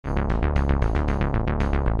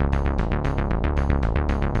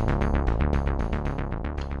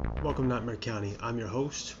Nightmare County. I'm your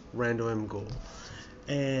host, Randall M. Gould.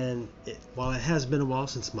 And while it has been a while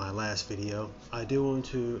since my last video, I do want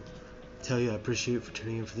to tell you I appreciate you for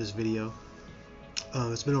tuning in for this video.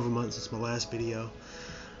 It's been over a month since my last video.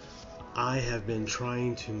 I have been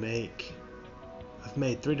trying to I've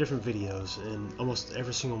made 3 different videos, and almost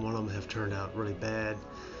every single one of them have turned out really bad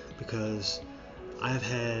because I've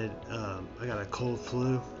had, I got a cold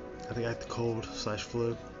flu. I think I got the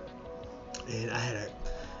cold/flu. And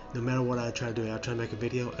no matter what I try to do, I try to make a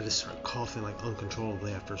video, I just start coughing like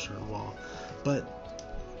uncontrollably after a certain while. But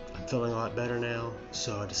I'm feeling a lot better now,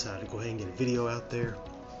 so I decided to go ahead and get a video out there.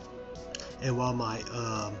 And while my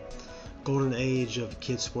golden age of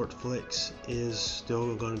kid sport flicks is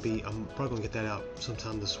still going to be, I'm probably going to get that out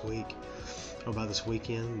sometime this week, or by this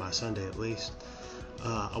weekend, by Sunday at least.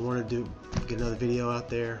 I want to get another video out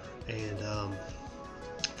there, and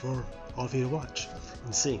for all of you to watch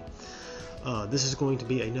and see. This is going to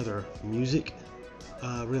be another music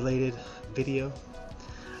related video,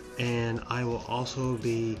 and I will also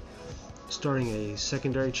be starting a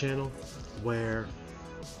secondary channel where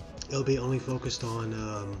it'll be only focused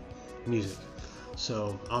on music.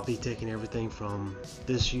 So I'll be taking everything from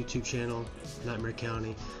this YouTube channel, Nightmare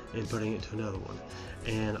County, and putting it to another one,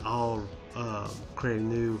 and I'll create a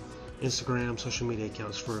new Instagram social media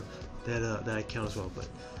accounts for that account as well. But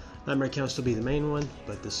Nightmare County will still be the main one,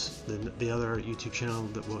 but the other YouTube channel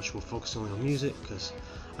which will focus only on music, because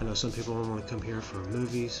I know some people don't want to come here for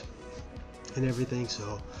movies and everything,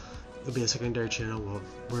 so it'll be a secondary channel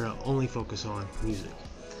where I'll only focus on music.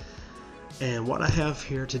 And what I have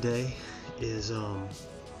here today is a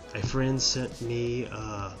friend sent me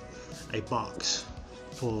a box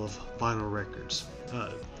full of vinyl records.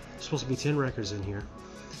 Supposed to be 10 records in here.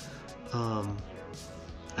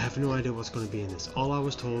 I have no idea what's going to be in this. All I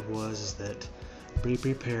was told was that be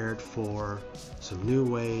prepared for some new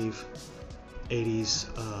wave 80s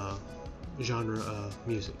genre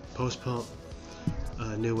music, post-punk,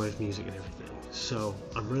 new wave music and everything. So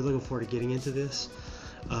I'm really looking forward to getting into this.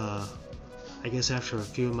 I guess after a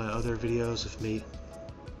few of my other videos of me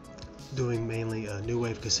doing mainly new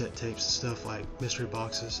wave cassette tapes and stuff like mystery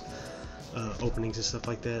boxes, openings and stuff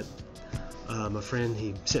like that, my friend,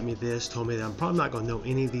 he sent me this, told me that I'm probably not going to know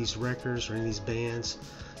any of these records or any of these bands,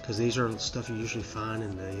 because these are stuff you usually find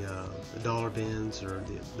in the dollar bins or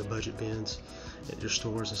the budget bins at your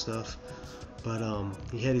stores and stuff. But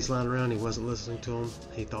he had these lying around, he wasn't listening to them.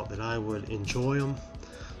 He thought that I would enjoy them.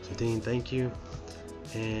 So Dean, thank you,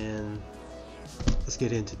 and let's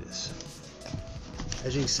get into this.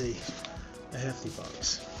 As you can see, a hefty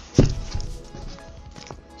box.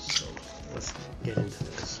 So let's get into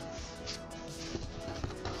this.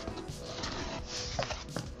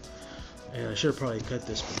 And I should have probably cut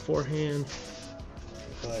this beforehand,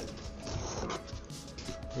 but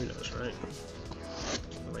who knows, right?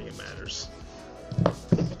 I don't think it matters.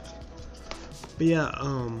 But yeah,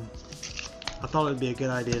 I thought it'd be a good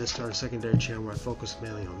idea to start a secondary channel where I focus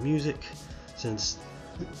mainly on music, since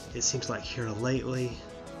it seems like here lately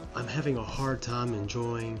I'm having a hard time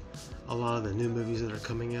enjoying a lot of the new movies that are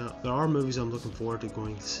coming out. There are movies I'm looking forward to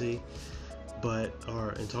going to see,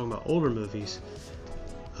 and talking about older movies,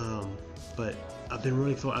 but I've been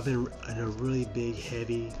in a really big,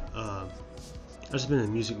 heavy, I've just been in a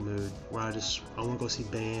music mood where I want to go see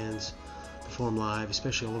bands perform live,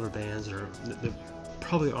 especially older bands that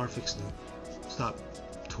probably are fixing to stop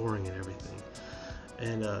touring and everything.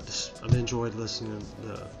 And I've enjoyed listening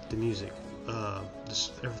to the music,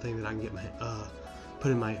 just everything that I can get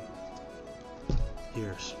put in my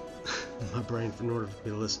ears, my brain, in order for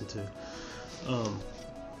me to listen to.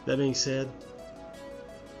 That being said,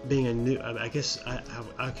 being I guess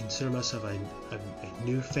I consider myself a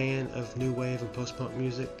new fan of new wave and post-punk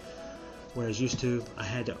music, whereas used to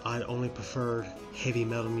I only preferred heavy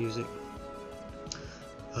metal music,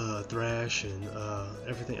 thrash and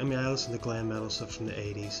everything. I mean, I listen to glam metal stuff from the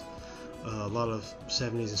 80s, a lot of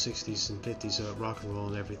 70s and 60s and 50s rock and roll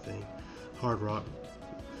and everything, hard rock.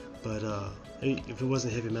 But if it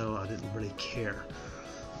wasn't heavy metal, I didn't really care.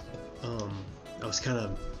 I was kind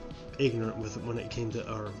of ignorant when it came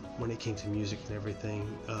to music and everything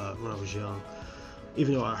when I was young.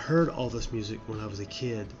 Even though I heard all this music when I was a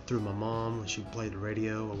kid through my mom when she played the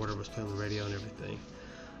radio or whatever was playing on the radio and everything.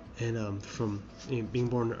 And from being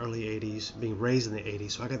born in the early 80s, being raised in the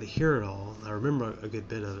 80s, so I got to hear it all. I remember a good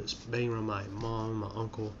bit of it, being around my mom, my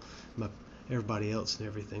uncle, everybody else and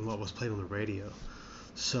everything, what was played on the radio.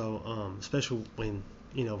 So especially when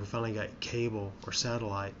we finally got cable or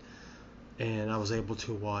satellite, and I was able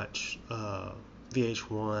to watch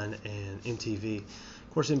VH1 and MTV.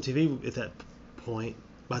 Of course, MTV at that point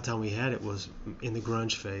by the time we had it was in the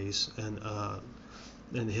grunge phase and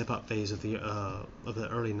in the hip hop phase of the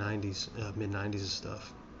early '90s, mid '90s and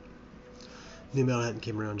stuff. New metal hadn't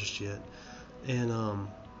came around just yet, and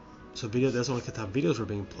so that's the only time videos were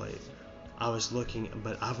being played. I was looking,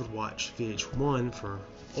 but I would watch VH1 for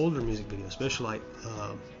older music videos, especially like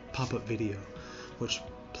pop-up video, which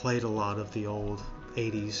played a lot of the old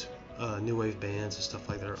 '80s new wave bands and stuff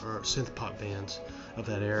like that, or synth pop bands of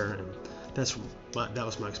that era, and that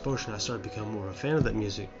was my exposure. And I started to become more of a fan of that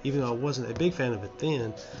music, even though I wasn't a big fan of it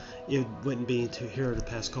then. It wouldn't be until here the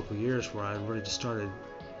past couple of years where I really just started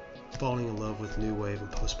falling in love with new wave and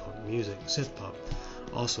post-punk music, synth pop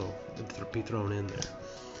also be thrown in there.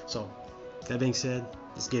 So that being said,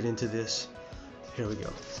 let's get into this. Here we go.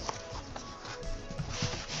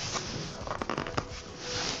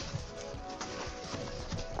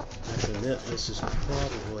 I have to admit, this is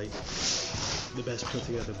probably the best put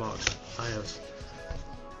together box I have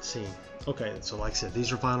seen. Okay, so like I said,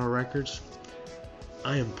 these are vinyl records.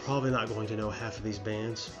 I am probably not going to know half of these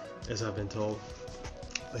bands, as I've been told.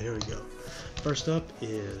 But here we go. First up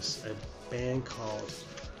is a band called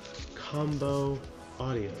Combo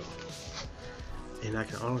Audio. And I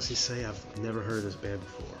can honestly say I've never heard of this band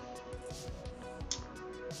before.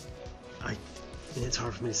 And it's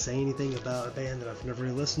hard for me to say anything about a band that I've never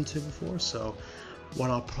really listened to before, so what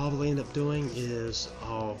I'll probably end up doing is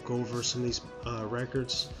I'll go over some of these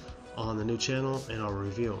records on the new channel and I'll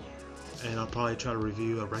review them. And I'll probably try to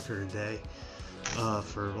review a record a day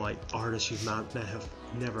for like artists you might not have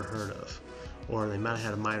never heard of, or they might have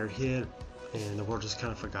had a minor hit and the world just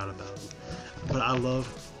kind of forgot about them. But I love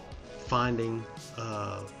finding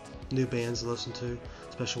new bands to listen to,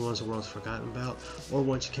 especially ones the world's forgotten about, or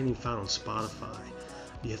ones you can't even find on Spotify.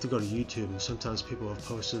 You have to go to YouTube, and sometimes people have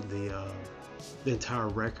posted the entire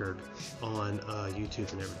record on YouTube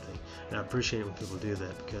and everything. And I appreciate it when people do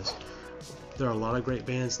that, because there are a lot of great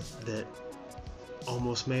bands that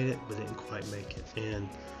almost made it but didn't quite make it, and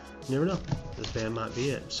you never know, this band might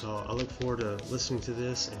be it. So I look forward to listening to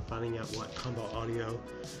this and finding out what Combo Audio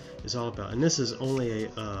is all about. And this is only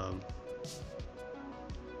a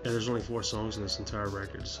there's only 4 songs in this entire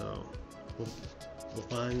record, so we'll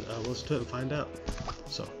listen to it and find out.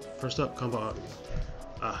 So first up, Combo Audio.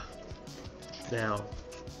 Now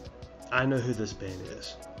I know who this band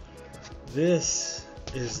is. This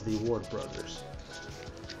is the Ward Brothers,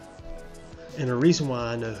 and the reason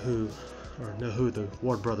why I know who the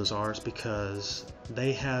Ward Brothers are is because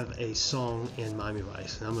they have a song in Miami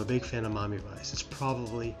Vice, and I'm a big fan of Miami Vice. It's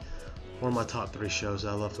probably one of my top 3 shows that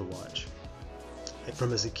I love to watch.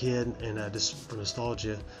 From as a kid, and just for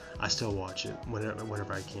nostalgia, I still watch it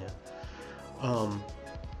whenever I can.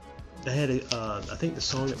 They had I think the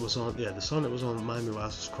song that was on Miami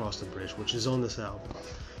Vice was "Cross the Bridge," which is on this album.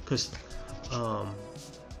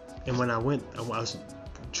 And when I was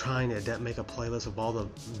trying to make a playlist of all the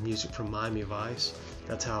music from Miami Vice.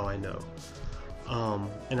 That's how I know.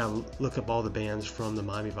 And I look up all the bands from the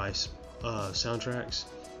Miami Vice soundtracks,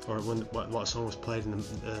 or what song was played in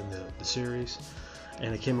the series.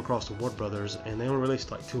 And I came across the Ward Brothers, and they only released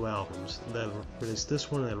like 2 albums. They released this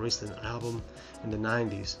one, and they released an album in the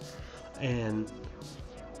 90s. And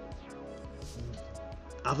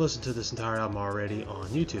I've listened to this entire album already on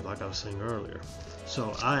YouTube, like I was saying earlier.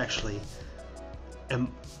 So I actually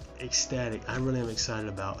am ecstatic. I really am excited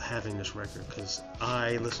about having this record, because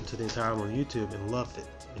I listened to the entire album on YouTube and loved it.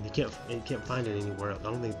 And you can't find it anywhere else. I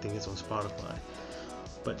don't think it's on Spotify.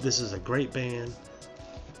 But this is a great band.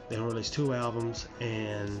 They released 2 albums,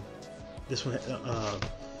 and this one,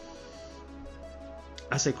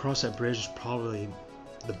 I say "Cross That Bridge" is probably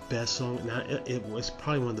the best song. Now, it was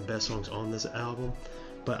probably one of the best songs on this album,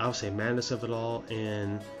 but I would say "Madness of It All"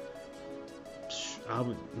 and I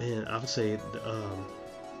would say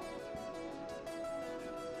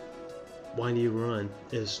 "Why Do You Run"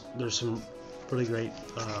 there's some really great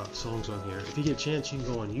songs on here. If you get a chance, you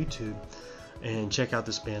can go on YouTube and check out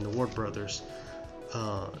this band, the Ward Brothers.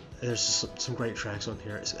 There's just some great tracks on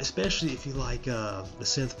here, especially if you like the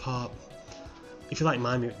synth pop. If you like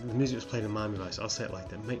the music that's played in Miami Vice, I'll say it like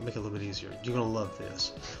that. Make it a little bit easier. You're gonna love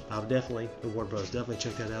this. I would definitely, the Ward Brothers, definitely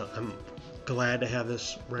check that out. I'm glad to have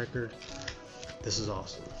this record. This is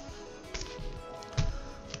awesome.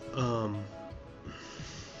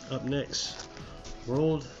 Up next,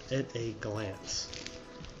 World at a Glance.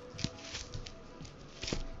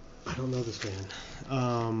 I don't know this band.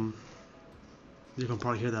 You're gonna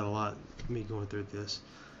probably hear that a lot, me going through this.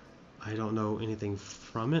 I don't know anything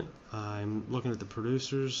from it. I'm looking at the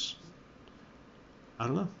producers. I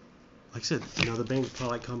don't know. Like I said, the band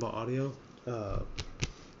probably like Combo Audio.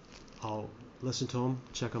 I'll listen to them,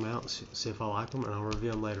 check them out, see if I like them, and I'll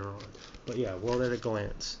review them later on. But yeah, World at a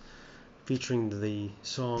Glance, featuring the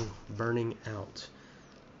song Burning Out,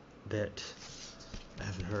 that I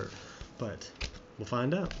haven't heard, but we'll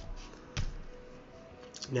find out.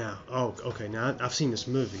 Now, okay, now I've seen this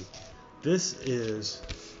movie. This is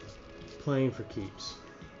Playing for Keeps.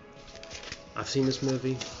 I've seen this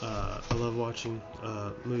movie. I love watching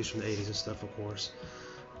movies from the 80s and stuff, of course.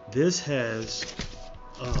 This has,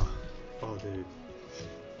 oh dude.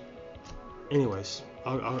 Anyways,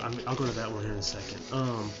 I'll go to that one here in a second.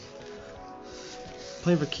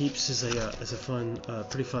 Playing for Keeps is a fun,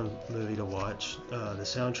 pretty fun movie to watch. The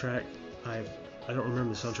soundtrack, I don't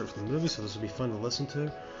remember the soundtrack from the movie, so this will be fun to listen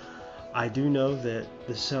to. I do know that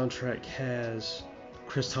the soundtrack has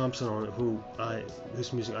Chris Thompson on it,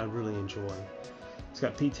 whose music I really enjoy. It's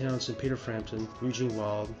got Pete Townsend, Peter Frampton, Eugene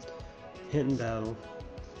Wilde, Hinton Battle,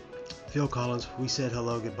 Phil Collins, We Said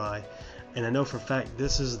Hello Goodbye, and I know for a fact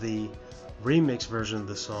this is the remix version of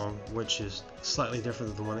the song, which is slightly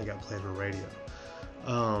different than the one that got played on the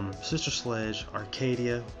radio. Sister Sledge,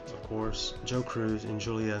 Arcadia, of course, Joe Cruz, and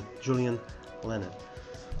Julian Lennon.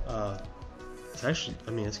 It's actually,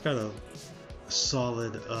 I mean, it's got a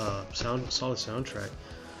solid soundtrack.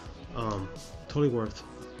 Totally worth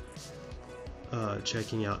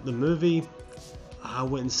checking out. The movie, I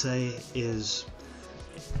wouldn't say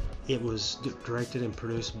it was directed and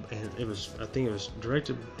produced, and I think it was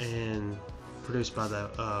directed and produced by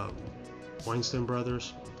the Weinstein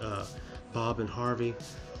brothers, Bob and Harvey,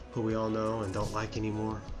 who we all know and don't like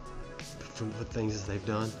anymore from the things that they've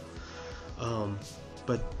done.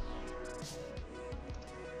 But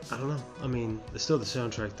I don't know. I mean, it's still the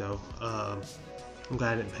soundtrack though. I'm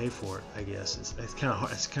glad I didn't pay for it. I guess it's kind of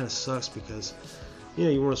hard. It kind of sucks because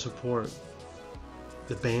you want to support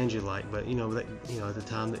the band you like, but at the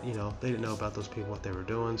time that they didn't know about those people, what they were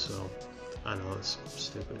doing. So I know it's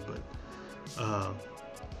stupid, but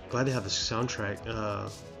glad to have the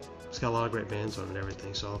soundtrack. It's got a lot of great bands on it and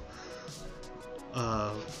everything. So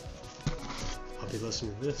I'll be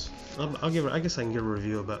listening to this. I'll give it. I guess I can give a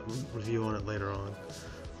review on it later on.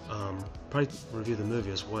 Probably review the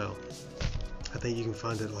movie as well. I think you can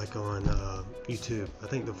find it like on YouTube. I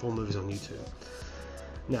think the full movie's on YouTube.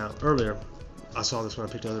 Now, earlier, I saw this when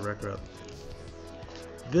I picked another record up.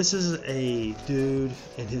 This is a dude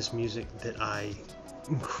and his music that I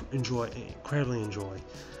incredibly enjoy,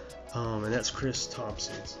 and that's Chris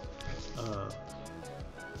Thompson's.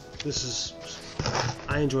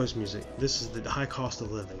 I enjoy his music. This is the High Cost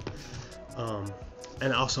of Living.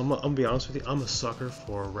 And also, I'm gonna be honest with you, I'm a sucker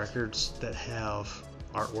for records that have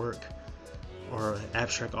artwork or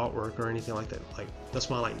abstract artwork or anything like that. Like, that's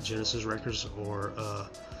why I like Genesis records, or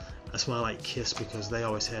that's why I like Kiss, because they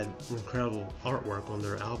always had incredible artwork on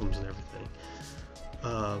their albums and everything.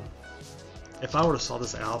 If I would have saw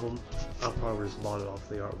this album, I probably just bought it off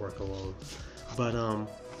the artwork alone. But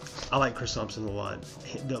I like Chris Thompson a lot.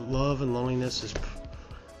 The Love and Loneliness is,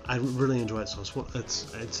 I really enjoy that song.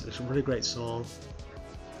 It's a really great song.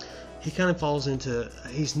 He kind of falls into,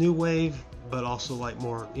 he's new wave, but also like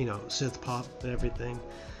more, synth pop and everything.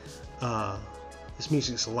 This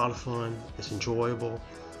music's a lot of fun. It's enjoyable.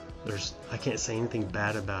 I can't say anything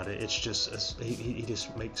bad about it. It's just, he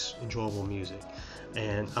just makes enjoyable music,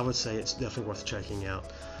 and I would say it's definitely worth checking out.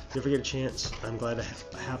 If you ever get a chance, I'm glad I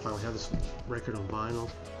finally have this record on vinyl,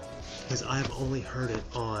 because I have only heard it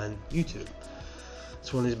on YouTube.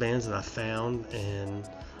 It's one of these bands that I found, and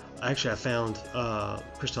actually I found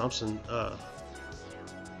Chris Thompson.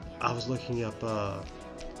 I was looking up the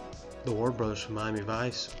Ward Brothers from Miami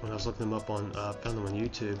Vice. When I was looking them up found them on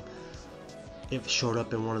YouTube. It showed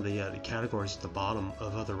up in one of the categories at the bottom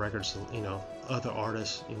of other records, other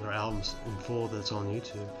artists, their albums in full that's on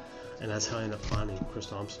YouTube, and that's how I ended up finding Chris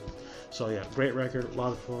Thompson. So yeah, great record, a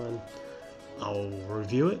lot of fun. I'll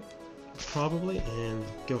review it probably and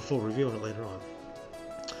give a full review on it later on.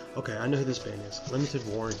 Okay, I know who this band is. Limited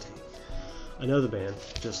Warranty. I know the band,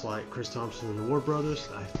 just like Chris Thompson and the Ward Brothers.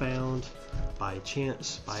 I found by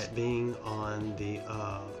chance, by it being on the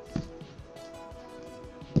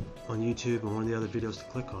on YouTube and one of the other videos to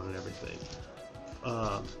click on and everything.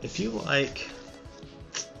 If you like,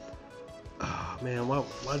 man,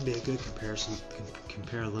 what'd be a good comparison to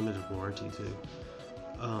compare Limited Warranty to?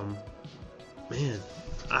 Man,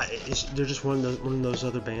 they're just one of those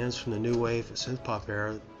other bands from the new wave synth pop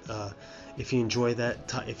era. If you enjoy that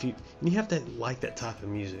type, you have to like that type of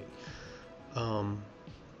music.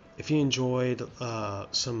 If you enjoyed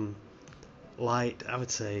some light, I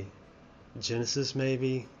would say Genesis,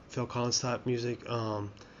 maybe Phil Collins type music, man,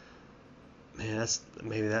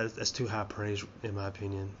 that's too high praise in my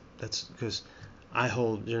opinion. That's because I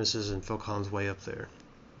hold Genesis and Phil Collins way up there.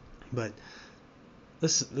 But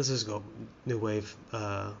let's just go new wave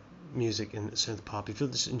music and synth pop. If you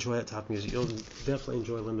just enjoy that type of music, you'll definitely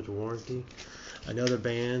enjoy Limited Warranty. Another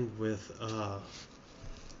band with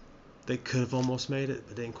they could have almost made it,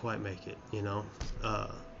 but didn't quite make it, you know.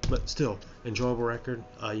 But still, enjoyable record.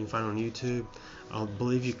 You can find it on YouTube. I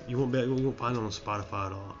believe you won't find it on Spotify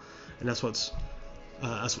at all. And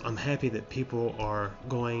I'm happy that people are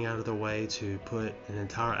going out of their way to put an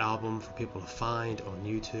entire album for people to find on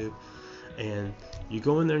YouTube. And you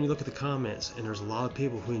go in there and you look at the comments, and there's a lot of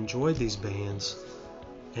people who enjoyed these bands,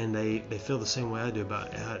 and they feel the same way I do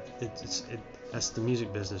about it. That's the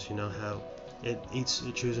music business, you know, how it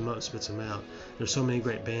chews them up and spits them out. There's so many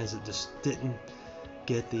great bands that just didn't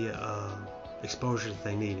get the exposure that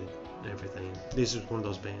they needed and everything. This is one of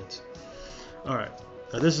those bands. Alright,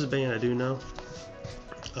 now this is a band I do know.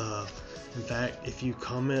 In fact, if you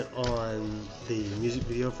comment on the music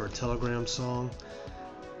video for a Telegram song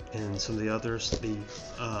and some of the others, the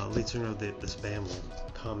lead singer of this band will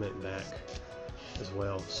comment back as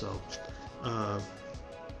well. So,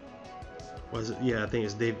 was it? Yeah, I think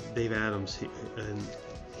it's Dave Adams.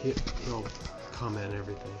 He'll comment and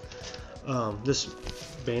everything. This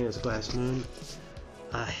band is Glass Moon.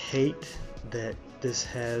 I hate that this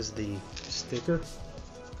has the sticker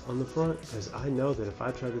on the front, because I know that if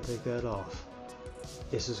I try to take that off,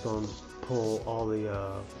 it's just going to pull all the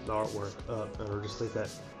artwork up, or just leave that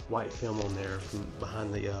white film on there from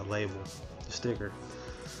behind the label, the sticker.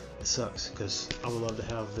 It sucks, because I would love to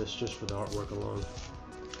have this just for the artwork alone.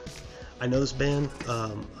 I know this band.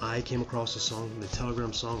 I came across the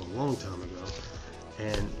Telegram song, a long time ago,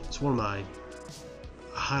 and it's one of my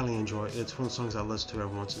highly enjoy. It's one of the songs I listen to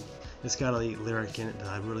every once. It's got a lyric in it that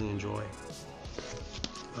I really enjoy.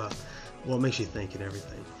 Well, it makes you think and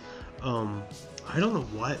everything. I don't know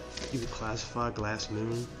what you would classify Glass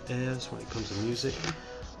Moon as when it comes to music.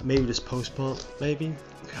 Maybe just post-punk, maybe?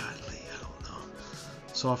 Godly, I don't know.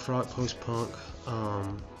 Soft rock, post-punk, I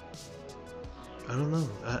don't know.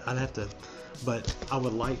 I'd have to, but I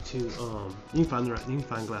would like to, you can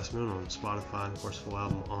find Glass Moon on Spotify, and of course full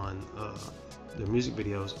album on their music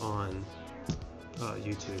videos on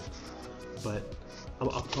YouTube. But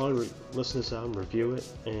I'll probably listen to this album, review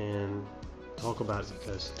it, and talk about it,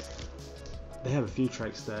 because they have a few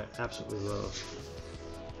tracks that I absolutely love.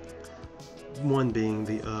 One being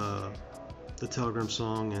the Telegram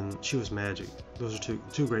song and She Was Magic. Those are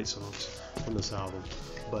two great songs from this album.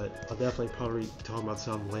 But I'll definitely probably talk about this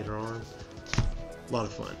album later on. A lot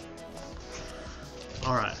of fun.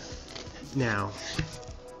 Alright, now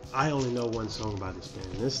I only know one song by this band,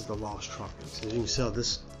 and this is The Lost Tropics. As you can tell,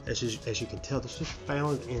 as you can tell, this was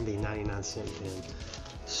found in the 99 Cent bin.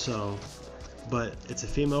 So, but it's a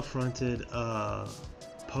female-fronted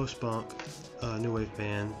post-punk new wave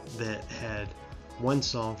band that had one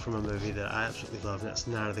song from a movie that I absolutely love, and that's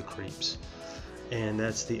Night of the Creeps, and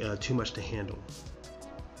that's the Too Much to Handle.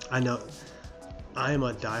 I know I am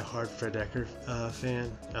a die-hard Fred Dekker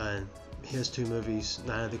fan, and his two movies,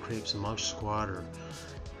 Night of the Creeps and Monster Squad,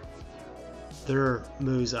 they're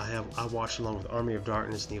movies I watched along with Army of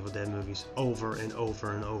Darkness and Evil Dead movies over and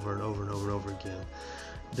over and over and over and over and over again.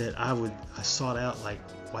 That I sought out, like,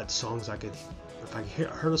 what songs I could, if I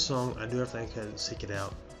heard a song, I'd do everything I could to seek it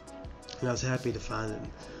out. And I was happy to find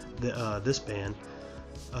that this band,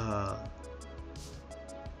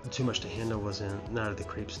 Too Much to Handle, was in Night of the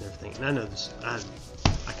Creeps and everything. And I know this, I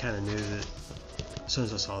kind of knew that as soon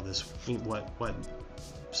as I saw this, what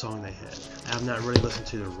song they had. I have not really listened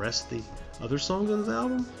to the rest of the other songs on the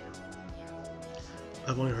album.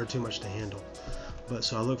 I've only heard Too Much to Handle. But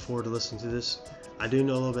so I look forward to listening to this. I knew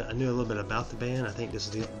a little bit about the band. I think this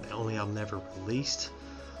is the only album ever released.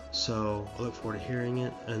 So I look forward to hearing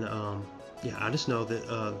it. And yeah, I just know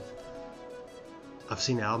that I've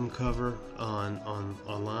seen the album cover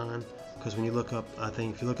online, because when you look up, I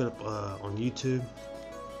think if you look it up on YouTube,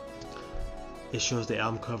 it shows the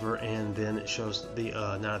album cover, and then it shows the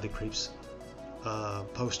Night of the Creeps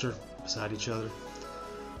poster beside each other,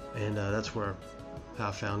 and that's how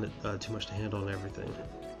I found it. Too Much to Handle and everything.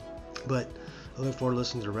 But I look forward to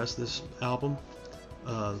listening to the rest of this album.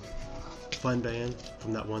 Fun band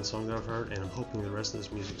from that one song that I've heard, and I'm hoping the rest of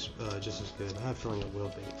this music's just as good. I have a feeling it will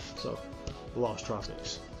be. So, The Lost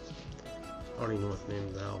Tropics. I don't even know what the name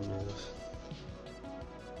of the album is.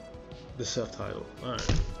 The self-titled.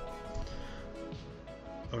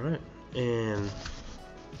 Alright, and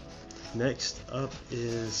next up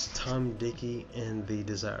is Tom Dickey and the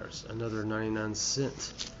Desires, another 99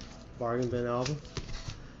 Cent bargain bin album,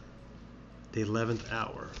 The 11th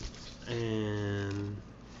Hour. And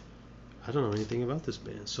I don't know anything about this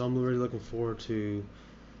band, so I'm really looking forward to.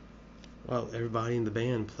 Well, everybody in the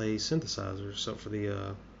band plays synthesizers, except for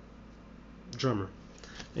the drummer.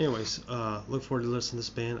 Anyways, look forward to listening to this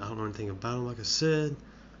band. I don't know anything about them, like I said.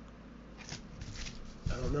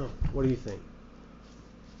 I don't know. What do you think?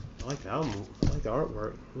 I like the album. I like the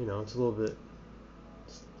artwork. You know, it's a little bit.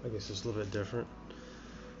 I guess it's a little bit different.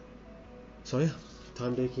 So yeah,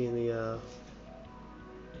 Tom Dickey and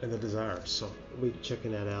the Desires. So we'll be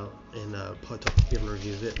checking that out and probably give a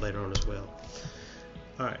review of it later on as well.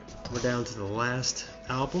 All right, we're down to the last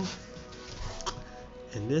album,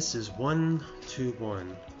 and this is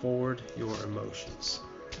 121. Forward Your Emotions.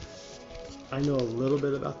 I know a little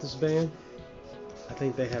bit about this band. I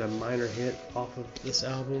think they had a minor hit off of this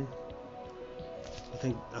album. I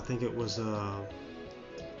think it was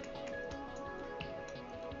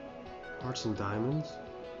Hearts and Diamonds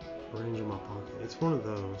or Angel in My Pocket. It's one of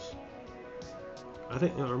those. I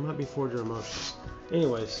think, or it might be Forward Your Emotions.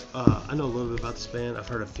 Anyways, I know a little bit about this band. I've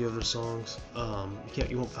heard a few of their songs.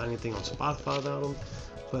 You won't find anything on Spotify about them,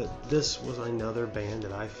 but this was another band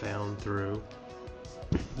that I found through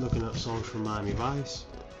looking up songs from Miami Vice,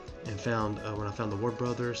 and found when I found the Ward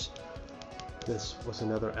Brothers. This was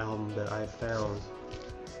another album that I found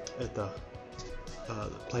at the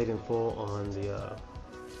played in full on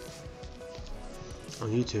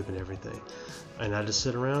YouTube and everything. And I just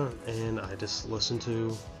sit around and I just listen to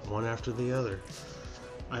one after the other.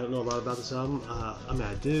 I don't know a lot about this album. I mean,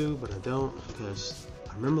 I do, but I don't, because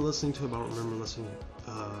I remember listening to it, but I don't remember listening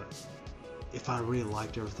if I really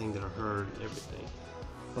liked everything that I heard and everything.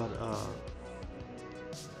 But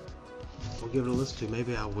I'll give it a listen to.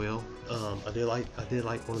 Maybe I will. I did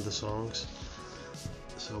like one of the songs,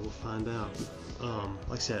 so we'll find out.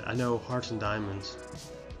 Like I said, I know Hearts and Diamonds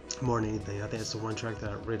more than anything. I think it's the one track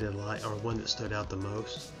that I really did like, or one that stood out the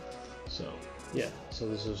most. So yeah, so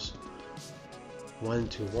this is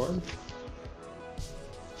 121,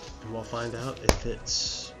 and we'll find out if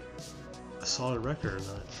it's a solid record or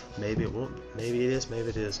not. Maybe it won't. Maybe it is. Maybe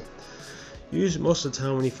it isn't. Usually, most of the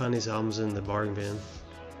time when you find these albums in the bargain bin,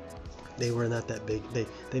 they were not that big.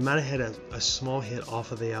 They might have had a small hit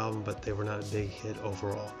off of the album, but they were not a big hit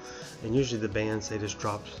overall. And usually the bands, they just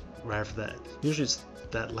dropped right after that. Usually it's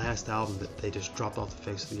that last album that they just dropped off the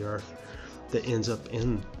face of the earth that ends up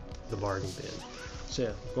in the bargain bin. So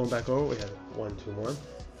yeah, going back over, we had 121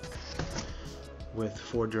 with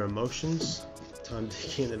Forward Your Emotions, Tom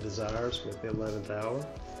Dickey and the Desires with The 11th Hour.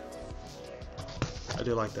 I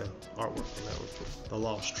do like the artwork on that one. The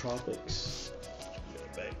Lost Tropics.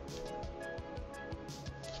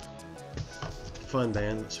 Fun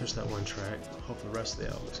band. Search that one track. Hopefully the rest of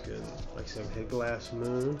the album is good. Like I said, we had Glass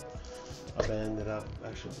Moon, a band that I've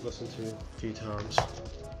actually listened to a few times,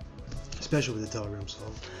 especially with the Telegram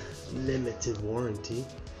song Limited Warranty.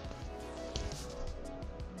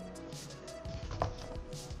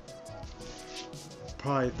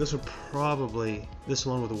 This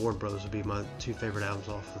along with the Ward Brothers would be my two favorite albums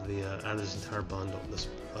off of the out of this entire bundle, this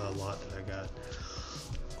lot that I got.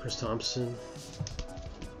 Chris Thompson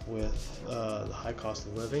with The High Cost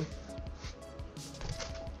of Living,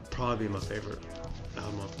 probably my favorite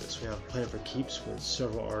album off this. We have Playing for Keeps with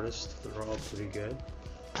several artists that are all pretty good.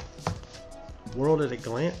 World at a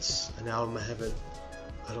Glance, an album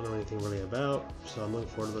I don't know anything really about, so I'm looking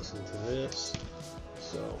forward to listening to this.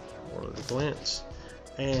 So World at a Glance.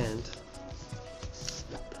 And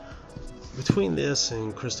between this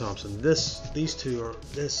and Chris Thompson, these two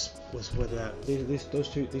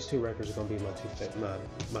records are going to be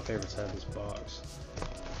my favorites out of this box,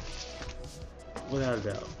 without a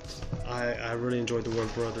doubt. I really enjoyed the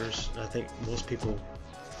Ward Brothers. I think most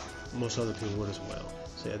other people would as well.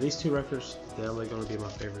 So yeah, these two records definitely going to be my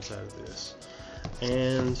favorites out of this.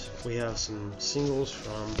 And we have some singles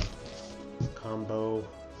from Combo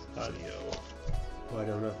Audio, who I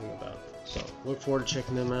know nothing about. So look forward to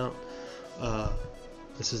checking them out.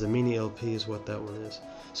 This is a mini LP is what that one is.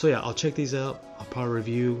 So yeah, I'll check these out. I'll probably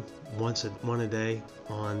review one a day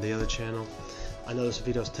on the other channel. I know this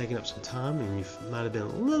video's taking up some time and you might have been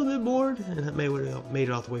a little bit bored and that may have made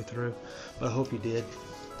it all the way through, but I hope you did.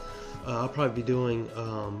 I'll probably be doing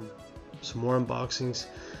some more unboxings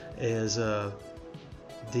as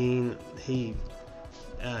Dean, he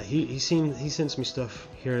sends me stuff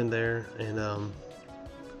here and there, and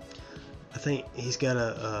I think he's got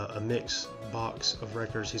a mix box of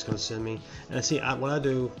records he's going to send me. And what I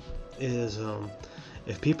do is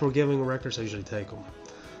if people are giving records, I usually take them,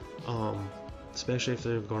 especially if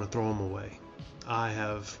they're going to throw them away. I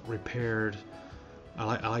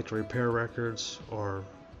like to repair records, or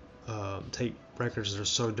take records that are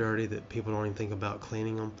so dirty that people don't even think about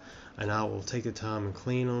cleaning them, and I will take the time and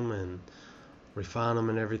clean them and refine them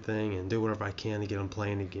and everything, and do whatever I can to get them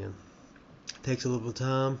playing again. It takes a little bit of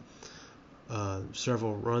time,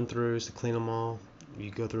 several run-throughs to clean them all. You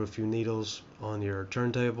go through a few needles on your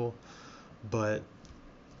turntable, but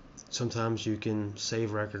sometimes you can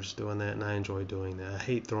save records doing that, and I enjoy doing that. I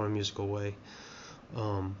hate throwing music away.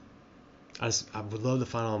 I would love to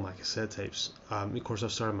find all my cassette tapes. Of course,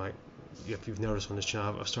 I've started if you've noticed on this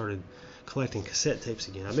channel, I've started collecting cassette tapes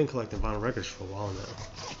again. I've been collecting vinyl records for a while now,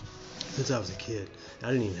 since I was a kid.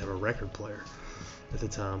 I didn't even have a record player at the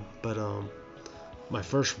time, but my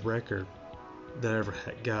first record that I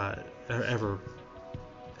ever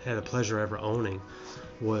had the pleasure of ever owning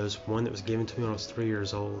was one that was given to me when I was 3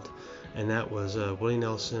 years old, and that was Willie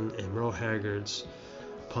Nelson and Merle Haggard's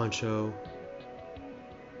Pancho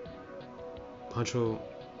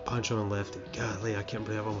and Lefty. Golly, I can't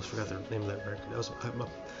believe I almost forgot the name of that record.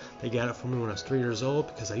 They got it for me when I was 3 years old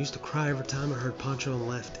because I used to cry every time I heard Pancho and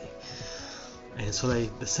Lefty. And so they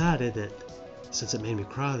decided that since it made me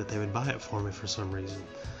cry, that they would buy it for me for some reason.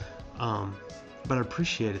 But I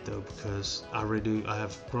appreciate it though, because I really do. I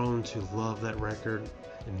have grown to love that record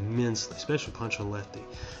immensely, especially Pancho and Lefty.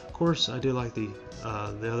 Of course, I do like the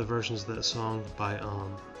other versions of that song by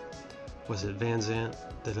was it Van Zandt?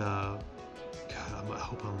 That God, I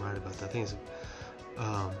hope I'm right about that. I think it's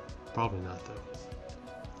probably not though.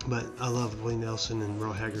 But I love Willie Nelson and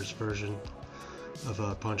Merle Haggard's version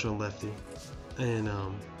of Pancho and Lefty, and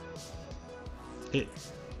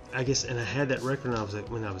I guess, and I had that record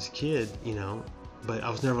when I was a kid, but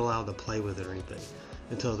I was never allowed to play with it or anything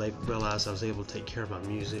until they realized I was able to take care of my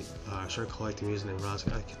music. I started collecting music and they realized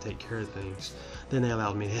I could take care of things. Then they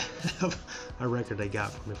allowed me to have a record they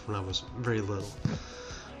got from me when I was very little.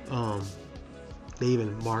 They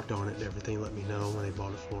even marked on it and everything, let me know when they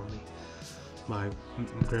bought it for me. My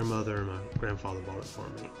grandmother and my grandfather bought it for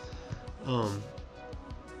me.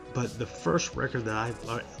 But the first record that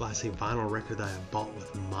vinyl record that I bought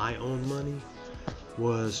with my own money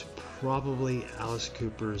was probably Alice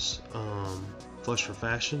Cooper's Flush for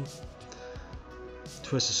Fashion,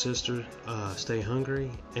 Twisted Sister, Stay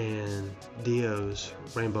Hungry, and Dio's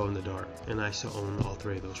Rainbow in the Dark, and I still own all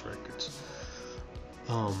three of those records.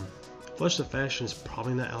 Flush for Fashion is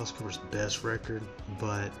probably not Alice Cooper's best record,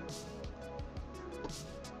 but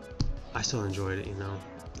I still enjoyed it,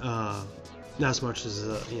 not as much as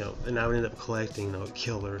and I would end up collecting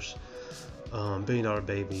Killers, $1 Billion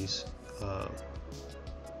Babies,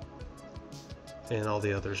 and all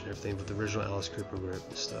the others and everything, but the original Alice Cooper group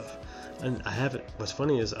and stuff. And I haven't. What's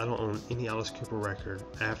funny is I don't own any Alice Cooper record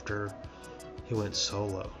after he went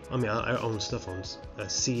solo. I mean, I own stuff on a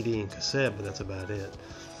CD and cassette, but that's about it.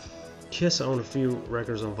 Kiss, I own a few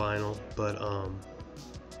records on vinyl, but I'm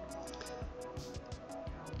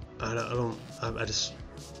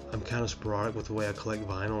kind of sporadic with the way I collect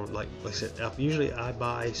vinyl. Like I said, usually I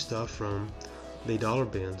buy stuff from the dollar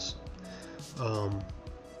bins.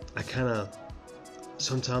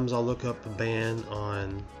 Sometimes I'll look up a band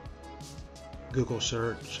on Google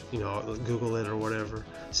search, Google it or whatever,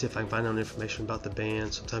 see if I can find out information about the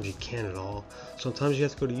band. Sometimes you can't at all. Sometimes you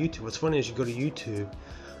have to go to YouTube. What's funny is you go to YouTube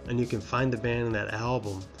and you can find the band and that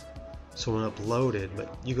album, someone uploaded,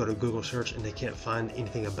 but you go to Google search and they can't find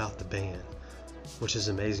anything about the band, which is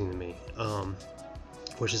amazing to me,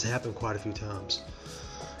 which has happened quite a few times.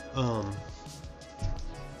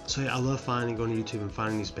 So yeah, I love going to YouTube and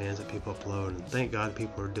finding these bands that people upload, and thank God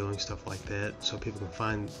people are doing stuff like that so people can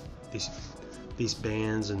find these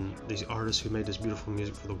bands and these artists who made this beautiful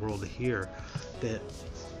music for the world to hear that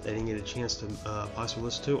they didn't get a chance to possibly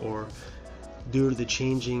listen to, or due to the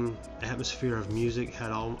changing atmosphere of music,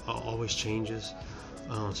 how it always changes,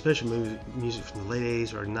 especially music from the late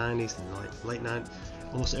 80s or 90s and late 90s.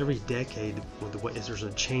 Almost every decade, there's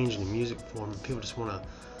a change in the music form, and people just want to,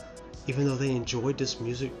 even though they enjoyed this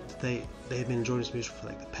music, they have been enjoying this music for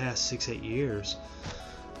like the past 6-8 years,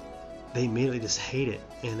 they immediately just hate it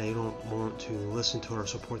and they don't want to listen to or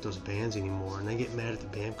support those bands anymore, and they get mad at the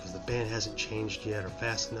band because the band hasn't changed yet or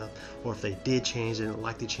fast enough, or if they did change, they didn't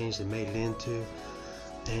like the change they made it into,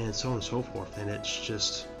 and so on and so forth. And it's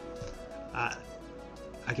just, I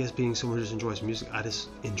guess being someone who just enjoys music, I just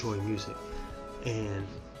enjoy music, and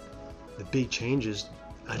the big changes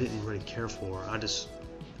I didn't really care for.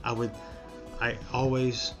 I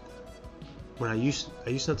always, when I used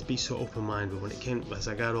not to be so open-minded, but when it came, as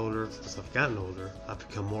I got older, as I've gotten older, I've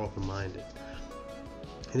become more open-minded.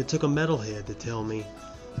 And it took a metalhead to tell me,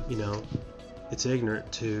 it's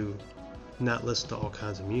ignorant to not listen to all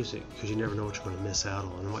kinds of music, because you never know what you're going to miss out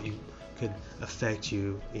on and what could affect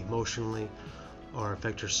you emotionally or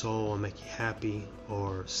affect your soul and make you happy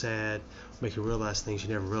or sad, make you realize things you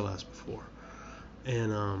never realized before.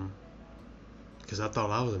 And because I thought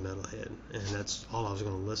I was a metalhead and that's all I was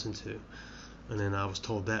going to listen to, and then I was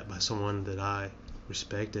told that by someone that I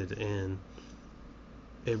respected, and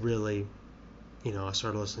it really, I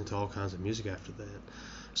started listening to all kinds of music after that.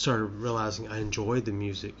 Started realizing I enjoyed the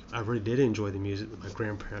music. I really did enjoy the music that my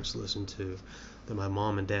grandparents listened to, that my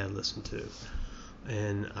mom and dad listened to.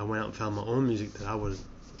 And I went out and found my own music that I would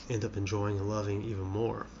end up enjoying and loving even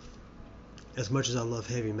more. As much as I love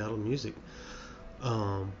heavy metal music,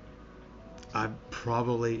 I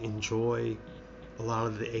probably enjoy a lot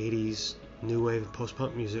of the 80s new wave and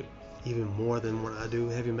post-punk music even more than what I do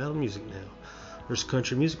heavy metal music now. There's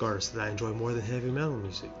country music artists that I enjoy more than heavy metal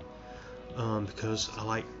music, because I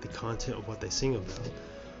like the content of what they sing about.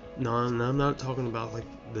 No, I'm not talking about like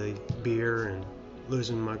the beer and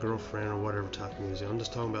losing my girlfriend or whatever type of music. I'm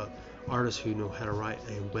just talking about artists who know how to write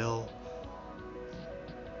a well-made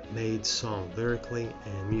song lyrically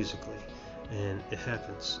and musically, and it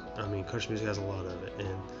happens. I mean, country music has a lot of it,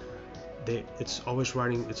 and it's always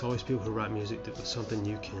people who write music that was something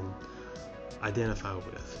you can identify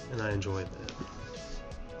with, and I enjoyed that.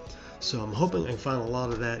 So I'm hoping I can find a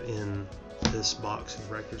lot of that in this box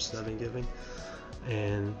of records that I've been giving,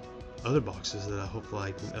 and other boxes that I hopefully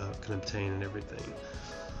I can obtain and everything.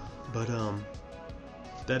 But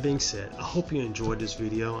that being said, I hope you enjoyed this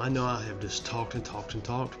video. I know I have just talked,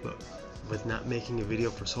 but with not making a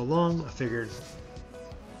video for so long, I figured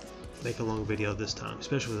make a long video this time,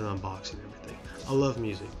 especially with an unboxing and everything. I love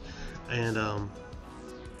music, and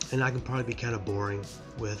I can probably be kind of boring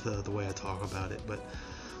with the way I talk about it, but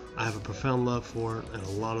I have a profound love for it and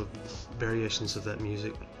a lot of variations of that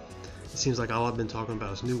music. It seems like all I've been talking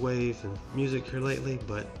about is new wave and music here lately,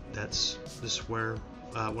 but that's just where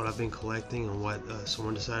what I've been collecting and what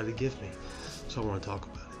someone decided to give me, so I want to talk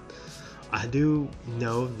about it. I do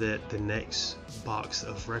know that the next box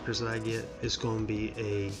of records that I get is going to be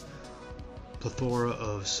a plethora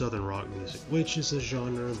of southern rock music, which is a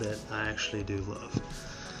genre that I actually do love.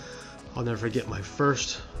 I'll never forget my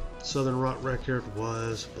first southern rock record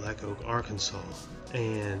was Black Oak, Arkansas,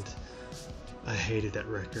 and I hated that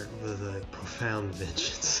record with a profound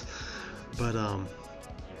vengeance. But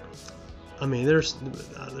I mean, they're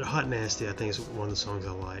Hot Nasty, I think, is one of the songs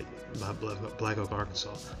I like by Black Oak,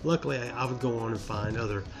 Arkansas. Luckily, I would go on and find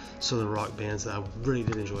other southern rock bands that I really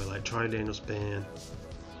did enjoy, like Charlie Daniels Band,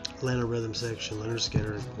 Atlanta Rhythm Section, Leonard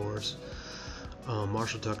Skinner, of course,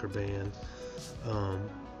 Marshall Tucker Band,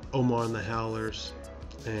 Omar and the Howlers,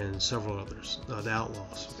 and several others. The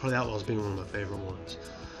Outlaws, probably the Outlaws being one of my favorite ones,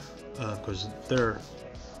 because their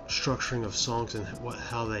structuring of songs and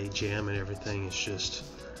how they jam and everything is just,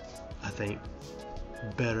 I think,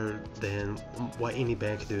 better than what any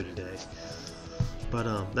band could do today. But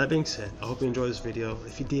that being said, I hope you enjoyed this video.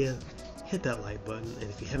 If you did, hit that like button, and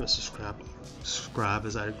if you haven't subscribed, subscribe,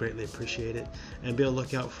 as I greatly appreciate it. And be on the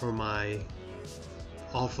lookout for my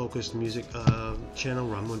all focused music channel,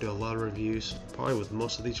 where I'm going to do a lot of reviews, probably with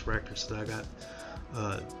most of these records that I got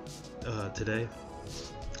today,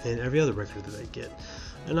 and every other record that I get.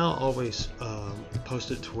 And I'll always post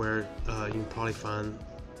it to where you can probably find.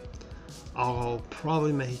 I'll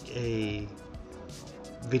probably make a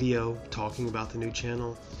video talking about the new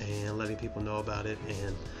channel and letting people know about it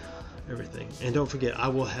and everything. And don't forget, I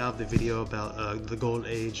will have the video about the golden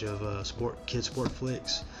age of kid sport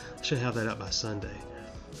flicks. I should have that up by Sunday.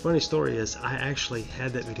 Funny story is, I actually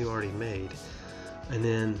had that video already made, and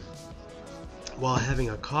then while having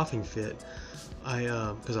a coughing fit,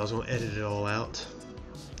 because I was going to edit it all out,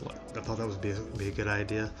 I thought that would be a good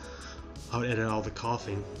idea. I would edit all the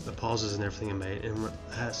coughing, the pauses and everything I made, and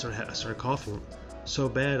I started coughing so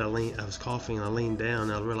bad. I was coughing, and I leaned down,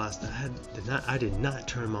 and I realized that I did not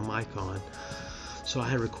turn my mic on. So I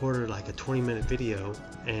had recorded like a 20-minute video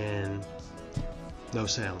and no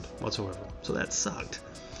sound whatsoever. So that sucked.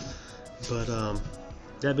 But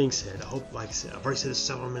that being said, I hope, like I said, I've already said this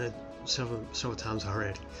several times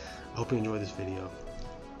already. I hope you enjoyed this video.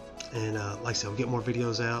 And like I said, we'll get more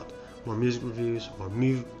videos out, more music reviews, more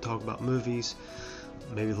talk about movies,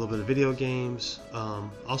 maybe a little bit of video games.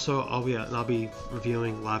 Also, I'll be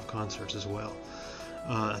reviewing live concerts as well.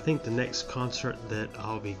 I think the next concert that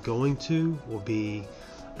I'll be going to will be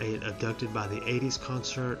an Abducted by the 80s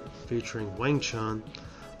concert featuring Wang Chung,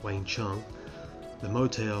 the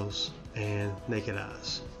Motels, and Naked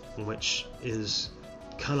Eyes, which is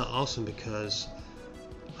kind of awesome because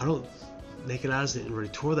Naked Eyes didn't really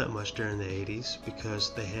tour that much during the 80s because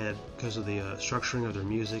of the structuring of their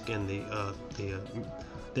music and the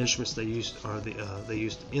instruments they used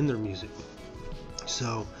in their music.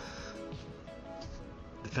 So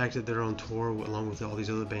fact that they're on tour along with all these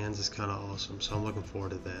other bands is kind of awesome. So I'm looking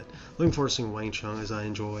forward to that. Looking forward to seeing Wang Chung, as I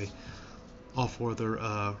enjoy all 4 of their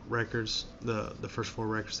records. The first 4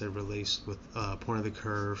 records they released with Point of the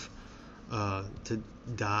Curve, To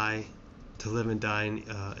Live and Die in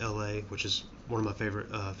L.A., which is one of my favorite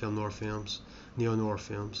film noir films, neo-noir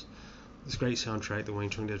films. It's a great soundtrack that Wang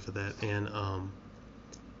Chung did for that, and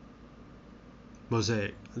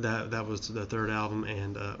Mosaic. That was the 3rd album,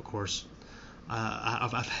 and of course,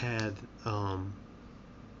 I've had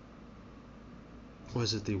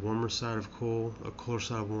was it The Warmer Side of Cool, A Cooler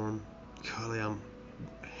Side of Warm? Golly, I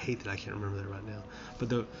hate that I can't remember that right now. But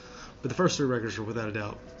the first 3 records are without a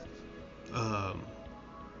doubt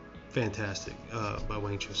fantastic by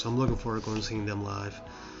Wang Chung. So I'm looking forward to going and seeing them live,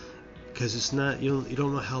 because it's not, you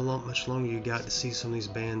don't know how much longer you got to see some of these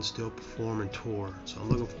bands still perform and tour. So I'm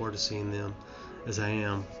looking forward to seeing them, as I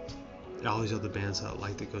am all these other bands I'd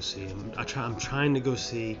like to go see. I'm trying to go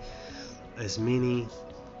see as many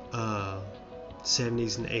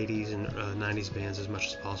 70s and 80s and 90s bands as much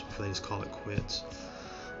as possible before they just call it quits.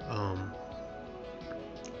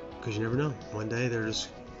 Because you never know. One day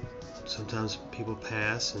sometimes people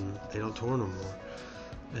pass and they don't tour no more.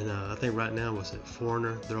 And I think right now, was it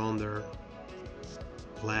Foreigner? They're on their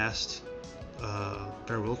last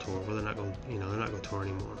farewell tour, where they're not going to tour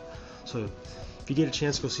anymore. So if you get a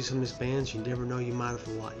chance to go see some of these bands, you never know, you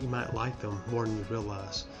might like them more than you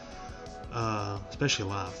realize. Especially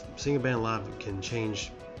live. Seeing a band live can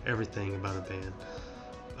change everything about a band,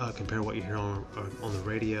 compared to what you hear on the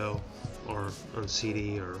radio or on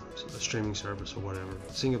CD or a streaming service or whatever.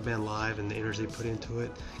 Seeing a band live and the energy they put into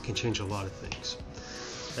it can change a lot of things.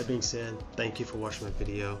 That being said, thank you for watching my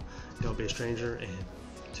video. Don't be a stranger, and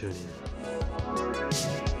tune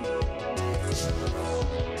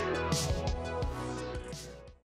in.